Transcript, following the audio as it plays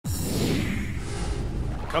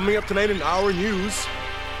Coming up tonight in our news,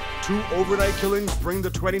 2 overnight killings bring the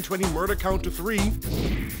 2020 murder count to 3.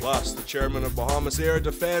 Plus, the chairman of Bahamas Air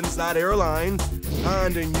defends that airline,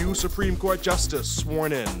 and a new Supreme Court justice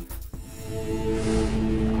sworn in.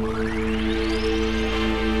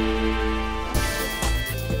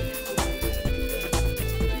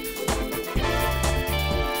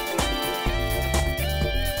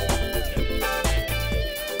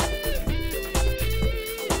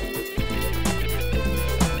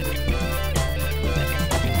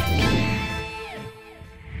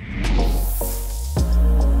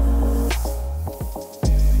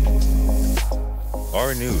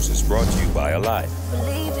 Our news is brought to you by Alive.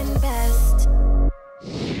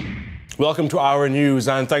 Welcome to Our News,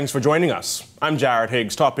 and thanks for joining us. I'm Jared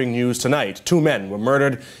Higgs. Topping news tonight. 2 men were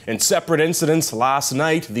murdered in separate incidents last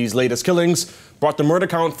night. These latest killings brought the murder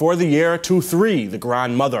count for the year to 3. The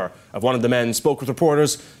grandmother of one of the men spoke with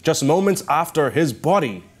reporters just moments after his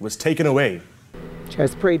body was taken away.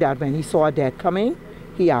 Just pray that when he saw death coming,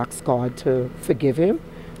 he asked God to forgive him,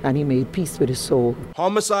 and he made peace with his soul.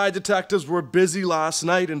 Homicide detectives were busy last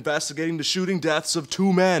night investigating the shooting deaths of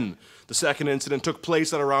 2 men. The second incident took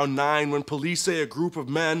place at around 9 when police say a group of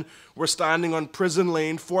men were standing on Prison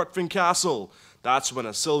Lane, Fort Fincastle. That's when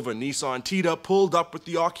a silver Nissan Tita pulled up with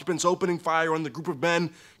the occupants opening fire on the group of men,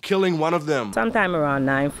 killing one of them. Sometime around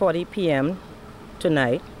 9:40 p.m.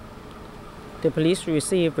 tonight, the police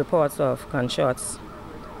received reports of gunshots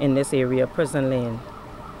in this area, Prison Lane.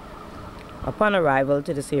 Upon arrival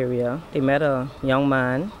to this area, they met a young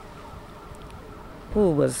man who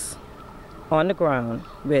was on the ground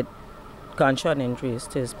with gunshot injuries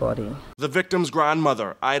to his body. The victim's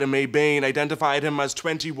grandmother, Ida Mae Bain, identified him as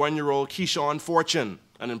 21-year-old Keyshawn Fortune,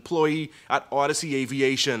 an employee at Odyssey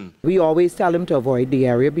Aviation. We always tell him to avoid the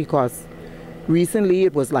area because recently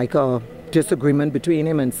it was like a disagreement between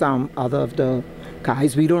him and some other of the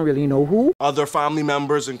guys. We don't really know who. Other family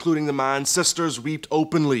members, including the man's sisters, wept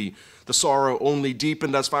openly. The sorrow only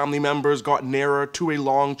deepened as family members got nearer to a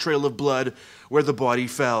long trail of blood where the body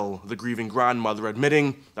fell, the grieving grandmother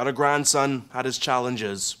admitting that her grandson had his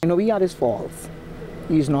challenges. I know he had his faults.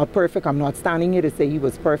 He's not perfect. I'm not standing here to say he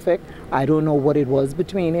was perfect. I don't know what it was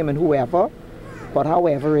between him and whoever, but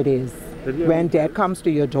however it is, when death comes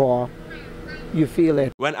to your door, you feel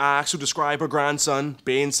it. When asked to describe her grandson,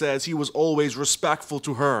 Bain says he was always respectful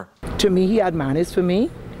to her. To me, he had manners for me.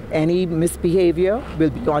 Any misbehavior will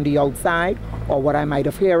be on the outside or what I might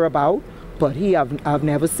have heard about, but I've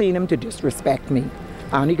never seen him to disrespect me.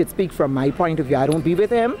 I only could speak from my point of view. I don't be with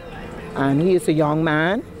him, and he is a young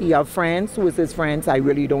man. He have friends. Who is his friends? I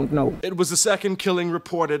really don't know. It was the second killing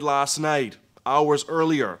reported last night. Hours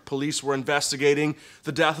earlier, police were investigating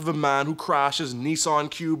the death of a man who crashed his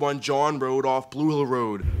Nissan Cube on John Road off Blue Hill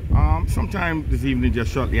Road. Sometime this evening,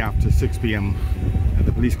 just shortly after 6 p.m.,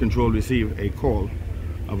 the police control received a call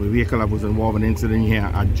of a vehicle that was involved in an incident here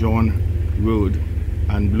at John Road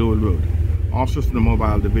and Blue Hill Road. Officers from the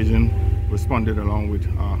Mobile Division responded along with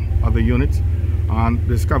other units and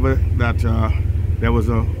discovered that there was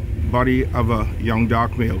a body of a young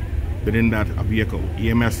dark male within that vehicle.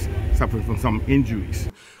 EMS suffering from some injuries.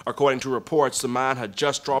 According to reports, the man had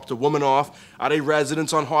just dropped a woman off at a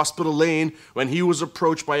residence on Hospital Lane when he was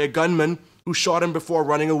approached by a gunman who shot him before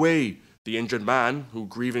running away. The injured man, who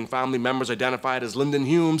grieving family members identified as Lyndon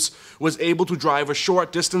Humes, was able to drive a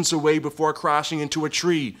short distance away before crashing into a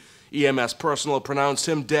tree. EMS personnel pronounced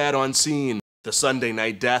him dead on scene. The Sunday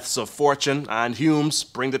night deaths of Fortune and Humes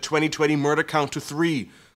bring the 2020 murder count to 3.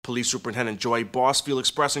 Police Superintendent Joy Bosfield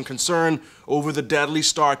expressing concern over the deadly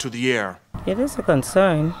start to the year. It is a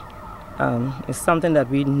concern. It's something that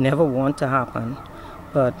we never want to happen,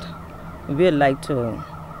 but we'd like to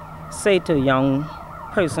say to young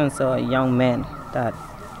persons or young men that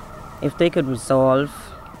if they could resolve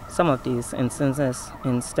some of these instances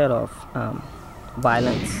instead of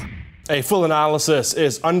violence. A full analysis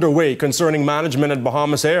is underway concerning management at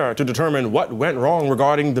Bahamas Air to determine what went wrong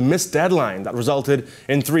regarding the missed deadline that resulted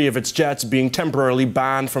in 3 of its jets being temporarily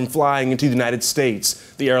banned from flying into the United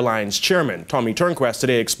States. The airline's chairman, Tommy Turnquest,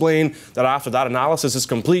 today explained that after that analysis is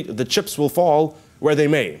complete, the chips will fall where they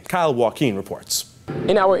may. Kyle Joaquin reports.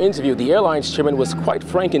 In our interview, the airline's chairman was quite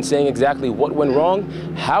frank in saying exactly what went wrong,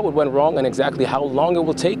 how it went wrong, and exactly how long it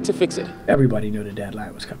will take to fix it. Everybody knew the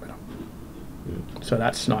deadline was coming up. So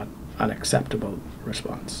that's not an acceptable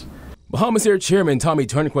response. Bahamas Air Chairman Tommy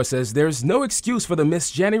Turnquest says there's no excuse for the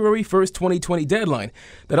missed January 1st, 2020 deadline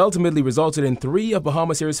that ultimately resulted in 3 of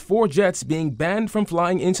Bahamas Air's 4 jets being banned from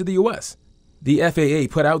flying into the U.S. The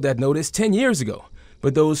FAA put out that notice 10 years ago.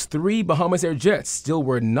 But those 3 Bahamas Air jets still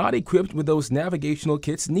were not equipped with those navigational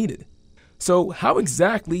kits needed. So how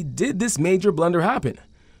exactly did this major blunder happen?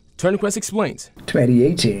 Turnquest explains.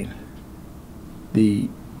 2018, the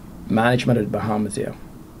management of the Bahamas Air,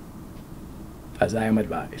 as I am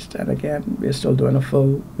advised, and again, we're still doing a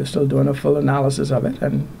full analysis of it,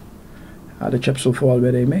 and the chips will fall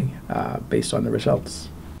where they may, based on the results.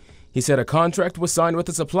 He said a contract was signed with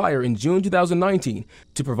the supplier in June 2019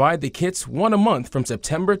 to provide the kits one a month from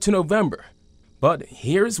September to November. But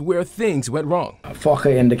here's where things went wrong.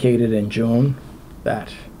 FOCA indicated in June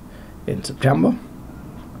that in September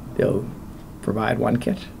they'll provide one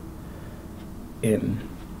kit, in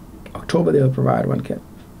October they'll provide one kit,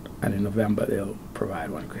 and in November they'll provide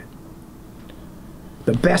one kit.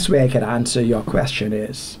 The best way I could answer your question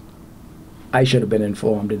is I should have been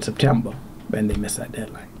informed in September when they missed that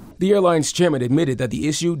deadline. The airline's chairman admitted that the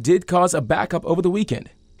issue did cause a backup over the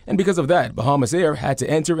weekend. And because of that, Bahamas Air had to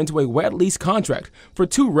enter into a wet lease contract for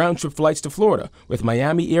 2 round-trip flights to Florida with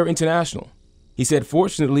Miami Air International. He said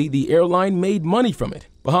fortunately the airline made money from it.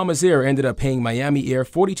 Bahamas Air ended up paying Miami Air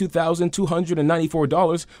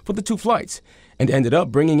 $42,294 for the 2 flights and ended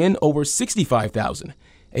up bringing in over $65,000,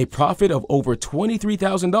 a profit of over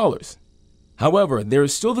 $23,000. However, there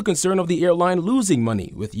is still the concern of the airline losing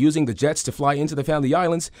money with using the jets to fly into the Family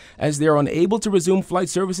Islands, as they are unable to resume flight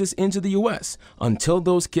services into the U.S. until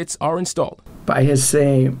those kits are installed. By his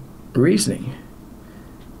same reasoning,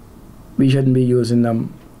 we shouldn't be using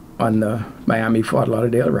them on the Miami-Fort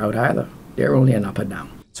Lauderdale route either. They're only an up and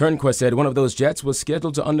down. Turnquest said one of those jets was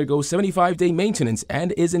scheduled to undergo 75-day maintenance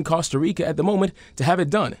and is in Costa Rica at the moment to have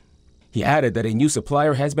it done. He added that a new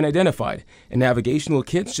supplier has been identified and navigational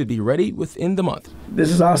kits should be ready within the month. This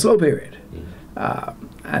is our slow period.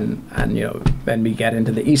 And you know, when we get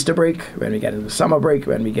into the Easter break, when we get into the summer break,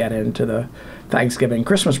 when we get into the Thanksgiving,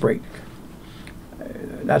 Christmas break,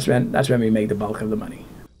 that's when we make the bulk of the money.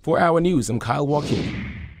 For Our News, I'm Kyle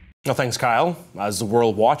Joaquin. Well, thanks, Kyle. As the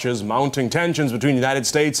world watches mounting tensions between the United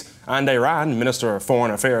States and Iran, Minister of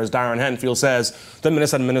Foreign Affairs Darren Henfield says the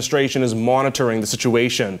Minnis administration is monitoring the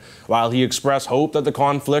situation. While he expressed hope that the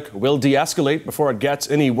conflict will de-escalate before it gets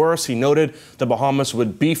any worse, he noted the Bahamas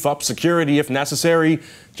would beef up security if necessary.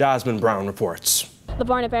 Jasmine Brown reports. The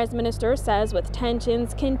Foreign Affairs Minister says with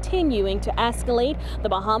tensions continuing to escalate, the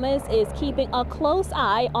Bahamas is keeping a close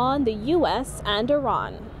eye on the U.S. and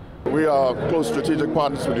Iran. We are close strategic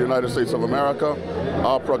partners with the United States of America.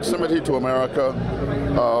 Our proximity to America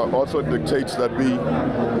also dictates that we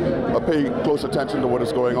pay close attention to what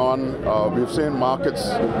is going on. We've seen markets,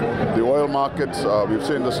 the oil markets, we've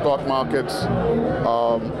seen the stock markets,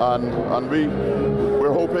 and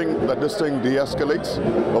we're hoping that this thing de-escalates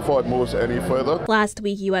before it moves any further. Last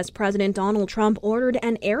week, U.S. President Donald Trump ordered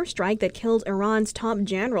an airstrike that killed Iran's top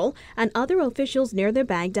general and other officials near the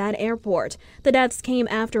Baghdad airport. The deaths came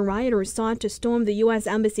after rioters sought to storm the U.S.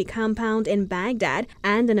 Embassy compound in Baghdad,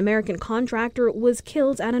 and an American contractor was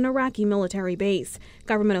killed at an Iraqi military base.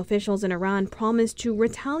 Government officials in Iran promised to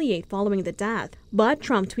retaliate following the death. But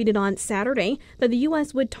Trump tweeted on Saturday that the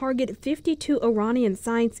U.S. would target 52 Iranian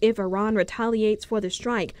sites if Iran retaliates for the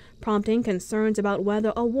strike, prompting concerns about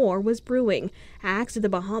whether a war was brewing. Asked if the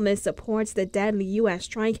Bahamas supports the deadly U.S.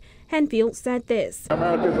 strike, Henfield said this.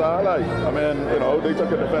 America's our ally. I mean, you know, they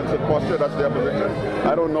took a defensive posture. That's their position.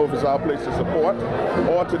 I don't know if it's our place to support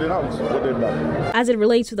or to denounce what they've done. As it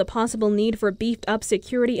relates to the possible need for beefed up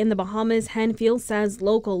security in the Bahamas, Henfield says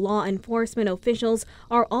local law enforcement officials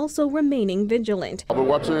are also remaining vigilant. We're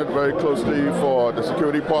watching it very closely for the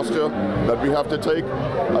security posture that we have to take.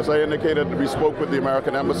 As I indicated, we spoke with the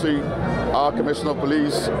American Embassy, our Commissioner of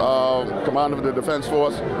Police, Commander of the Defense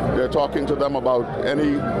Force. They're talking to them about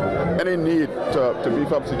any need to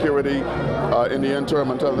beef up security in the interim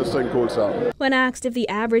until this thing cools down. When asked if the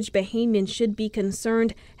average Bahamian should be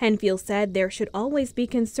concerned, Henfield said there should always be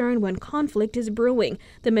concern when conflict is brewing.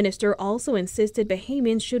 The minister also insisted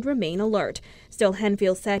Bahamians should remain alert. Still,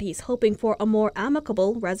 Henfield said he's hoping for a more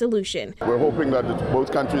amicable resolution. We're hoping that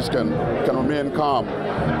both countries can remain calm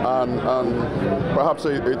and perhaps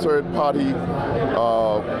a third party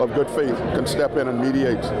of good faith can step in and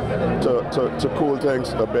mediate to cool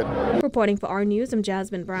things a bit. Reporting for Our News, I'm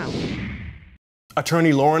Jasmine Brown.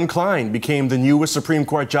 Attorney Lauren Klein became the newest Supreme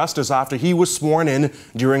Court Justice after he was sworn in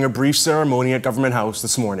during a brief ceremony at Government House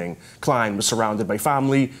this morning. Klein was surrounded by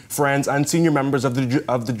family, friends, and senior members of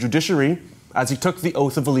the judiciary as he took the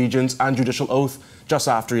oath of allegiance and judicial oath just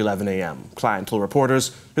after 11 a.m. Klein told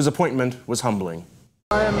reporters his appointment was humbling.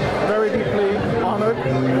 I am very deeply honored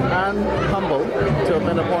and humbled to have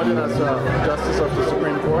been appointed as Justice of the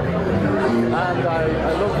Supreme Court. And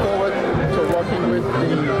I look forward to working with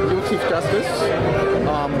the new Chief Justice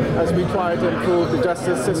as we try to improve the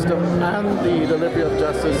justice system and the delivery of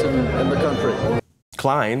justice in the country.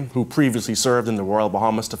 Klein, who previously served in the Royal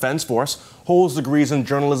Bahamas Defense Force, holds degrees in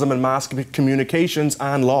journalism and mass communications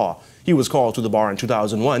and law. He was called to the bar in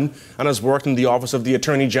 2001 and has worked in the Office of the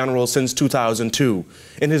Attorney General since 2002.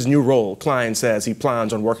 In his new role, Klein says he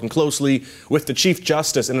plans on working closely with the Chief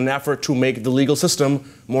Justice in an effort to make the legal system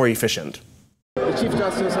more efficient. The Chief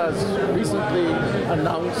Justice has recently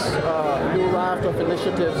announced a new raft of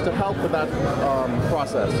initiatives to help with that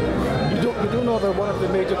process. You do know that one of the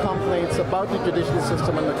major complaints about the judicial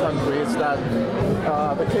system in the country is that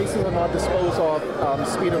the cases are not disposed of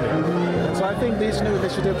speedily. So I think these new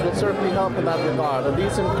initiatives will certainly help in that regard. And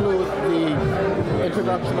these include the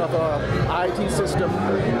introduction of an IT system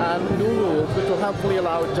and new rules which will hopefully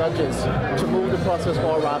allow judges to move the process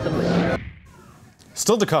more rapidly.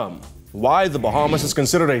 Still to come, why the Bahamas is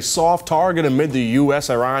considered a soft target amid the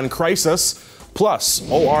U.S.-Iran crisis. Plus,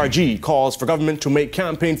 ORG calls for government to make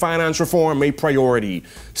campaign finance reform a priority.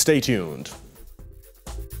 Stay tuned.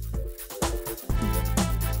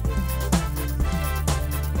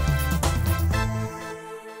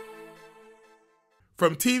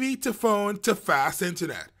 From TV to phone to fast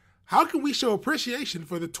internet, how can we show appreciation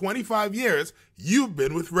for the 25 years you've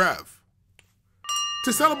been with Rev?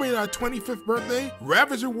 To celebrate our 25th birthday,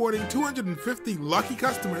 Rev is rewarding 250 lucky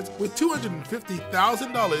customers with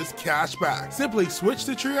 $250,000 cash back. Simply switch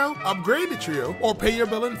to Trio, upgrade to Trio, or pay your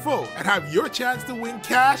bill in full and have your chance to win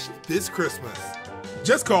cash this Christmas.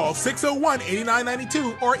 Just call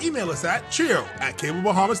 601-8992 or email us at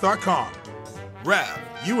trio@cablebahamas.com. Rev,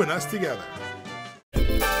 you and us together.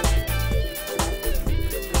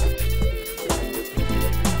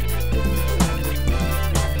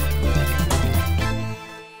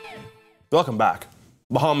 Welcome back.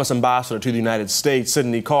 Bahamas Ambassador to the United States,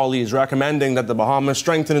 Sidney Cawley, is recommending that the Bahamas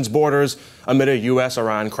strengthen its borders amid a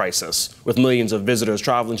U.S.-Iran crisis. With millions of visitors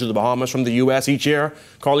traveling to the Bahamas from the U.S. each year,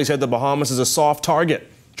 Cawley said the Bahamas is a soft target.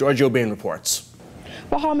 Georgie O'Bain reports.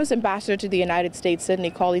 Bahamas Ambassador to the United States, Sidney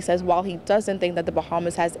Cawley, says while he doesn't think that the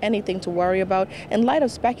Bahamas has anything to worry about, in light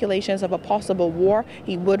of speculations of a possible war,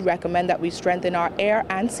 he would recommend that we strengthen our air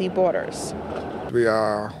and sea borders. We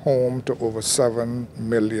are home to over 7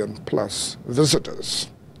 million plus visitors,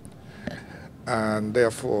 and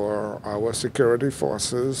therefore our security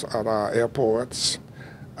forces at our airports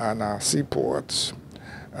and our seaports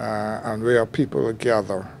and where people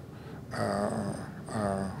gather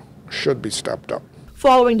should be stepped up.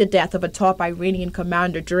 Following the death of a top Iranian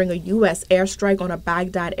commander during a U.S. airstrike on a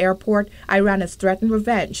Baghdad airport, Iran has threatened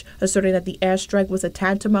revenge, asserting that the airstrike was a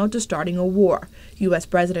tantamount to starting a war. U.S.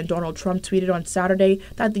 President Donald Trump tweeted on Saturday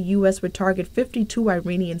that the U.S. would target 52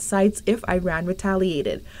 Iranian sites if Iran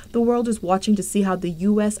retaliated. The world is watching to see how the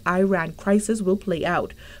U.S.-Iran crisis will play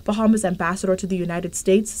out. Bahamas Ambassador to the United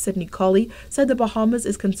States, Sidney Cawley, said the Bahamas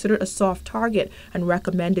is considered a soft target and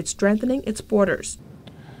recommended strengthening its borders.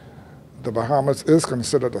 The Bahamas is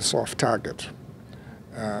considered a soft target.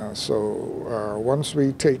 So once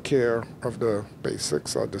we take care of the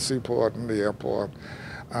basics at the seaport and the airport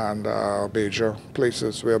and major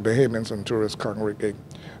places where Bahamians and tourists congregate,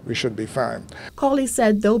 we should be fine. Cawley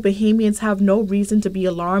said though Bahamians have no reason to be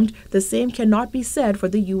alarmed, the same cannot be said for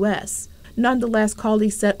the U.S. Nonetheless,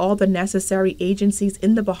 Cawley said all the necessary agencies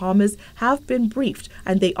in the Bahamas have been briefed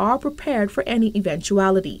and they are prepared for any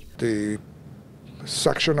eventuality. The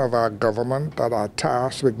section of our government that are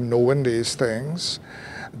tasked with knowing these things,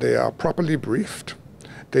 they are properly briefed.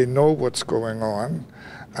 They know what's going on,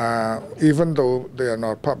 even though they are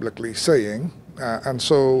not publicly saying, and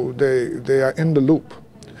so they are in the loop.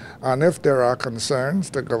 And if there are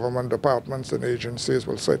concerns, the government departments and agencies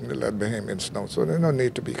will certainly let Bahamians know, so there's no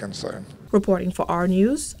need to be concerned. Reporting for R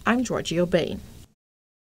News, I'm Georgie O'Bain.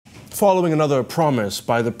 Following another promise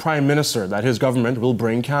by the Prime Minister that his government will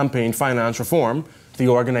bring campaign finance reform, the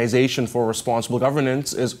Organization for Responsible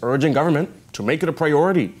Governance is urging government to make it a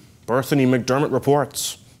priority. Berthany McDermott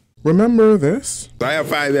reports. Remember this? I have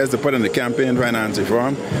 5 years to put in the campaign finance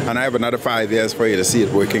reform, and I have another 5 years for you to see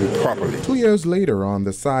it working properly. 2 years later, on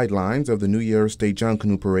the sidelines of the New Year's Day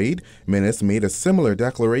Junkanoo Parade, Minnis made a similar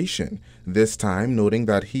declaration, this time noting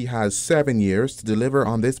that he has 7 years to deliver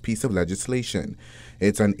on this piece of legislation.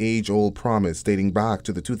 It's an age-old promise dating back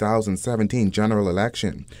to the 2017 general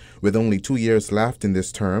election. With only 2 years left in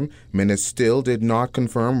this term, Minnis still did not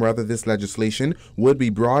confirm whether this legislation would be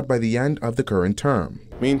brought by the end of the current term.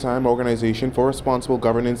 Meantime, Organization for Responsible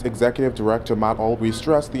Governance Executive Director Matt Albury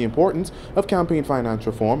stressed the importance of campaign finance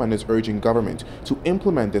reform and is urging government to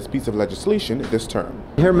implement this piece of legislation this term.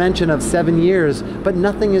 Her mention of 7 years, but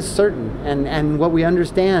nothing is certain, and what we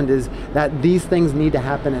understand is that these things need to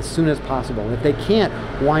happen as soon as possible. If they can't,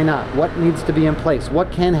 why not? What needs to be in place?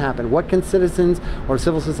 What can happen? What can citizens or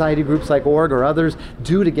civil society society groups like ORG or others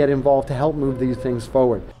do to get involved to help move these things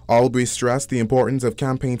forward. Albright stressed the importance of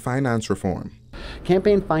campaign finance reform.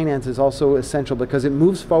 Campaign finance is also essential because it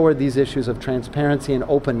moves forward these issues of transparency and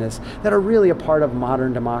openness that are really a part of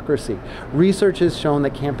modern democracy. Research has shown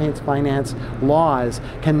that campaign finance laws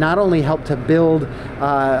can not only help to build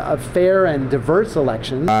a fair and diverse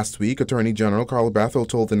election. Last week, Attorney General Carl Bethel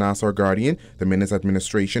told the Nassau Guardian the Minnis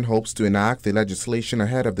administration hopes to enact the legislation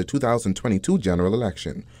ahead of the 2022 general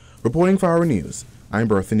election. Reporting for Our News, I'm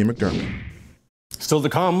Berthany McDermott. Still to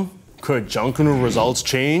come, could Junkanoo results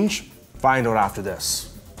change? Find out after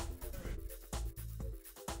this.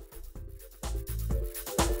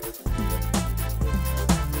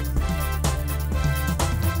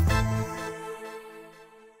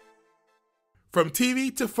 From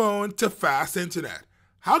TV to phone to fast internet,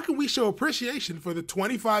 how can we show appreciation for the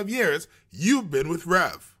 25 years you've been with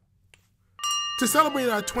Rev? To celebrate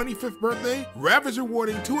our 25th birthday, Rev is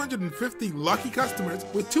rewarding 250 lucky customers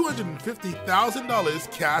with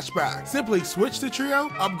 $250,000 cash back. Simply switch to Trio,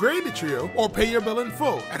 upgrade to Trio, or pay your bill in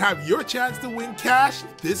full and have your chance to win cash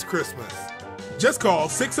this Christmas. Just call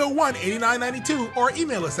 601-8992 or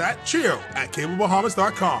email us at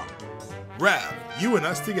trio@cablebahamas.com. Rev, you and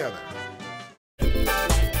us together.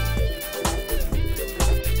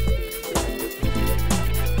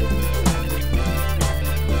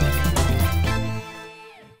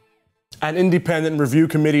 An independent review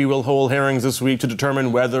committee will hold hearings this week to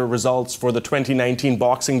determine whether results for the 2019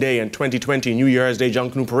 Boxing Day and 2020 New Year's Day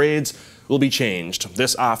Junkanoo parades will be changed.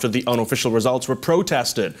 This after the unofficial results were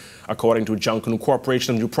protested, according to Junkanoo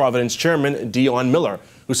Corporation of New Providence Chairman Dion Miller,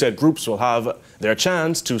 who said groups will have their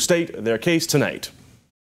chance to state their case tonight.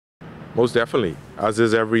 Most definitely, as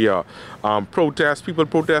is every year. People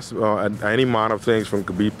protest any amount of things, from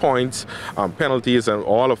could be points, penalties, and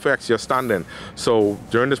all affects your standing. So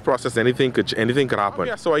during this process, anything could happen.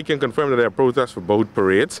 Yeah, so I can confirm that there are protests for both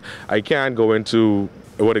parades. I can't go into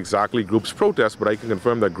what exactly groups protest, but I can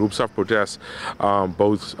confirm that groups have protest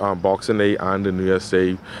both Boxing Day and the New Year's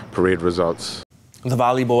Day parade results. The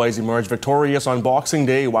Valley Boys emerged victorious on Boxing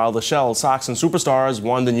Day, while the Shell, Saxon Superstars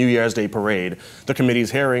won the New Year's Day parade. The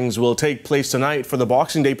committee's hearings will take place tonight for the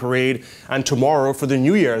Boxing Day parade and tomorrow for the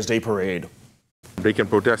New Year's Day parade. They can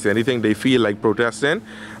protest anything they feel like protesting.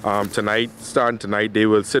 Starting tonight, they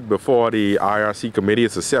will sit before the IRC committee.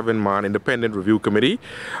 It's a 7-man independent review committee.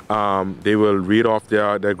 They will read off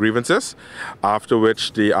their grievances, after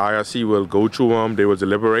which the IRC will go through them, they will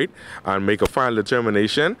deliberate and make a final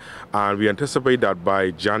determination. And we anticipate that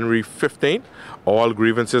by January 15th, all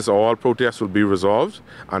grievances, all protests will be resolved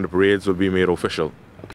and the parades will be made official.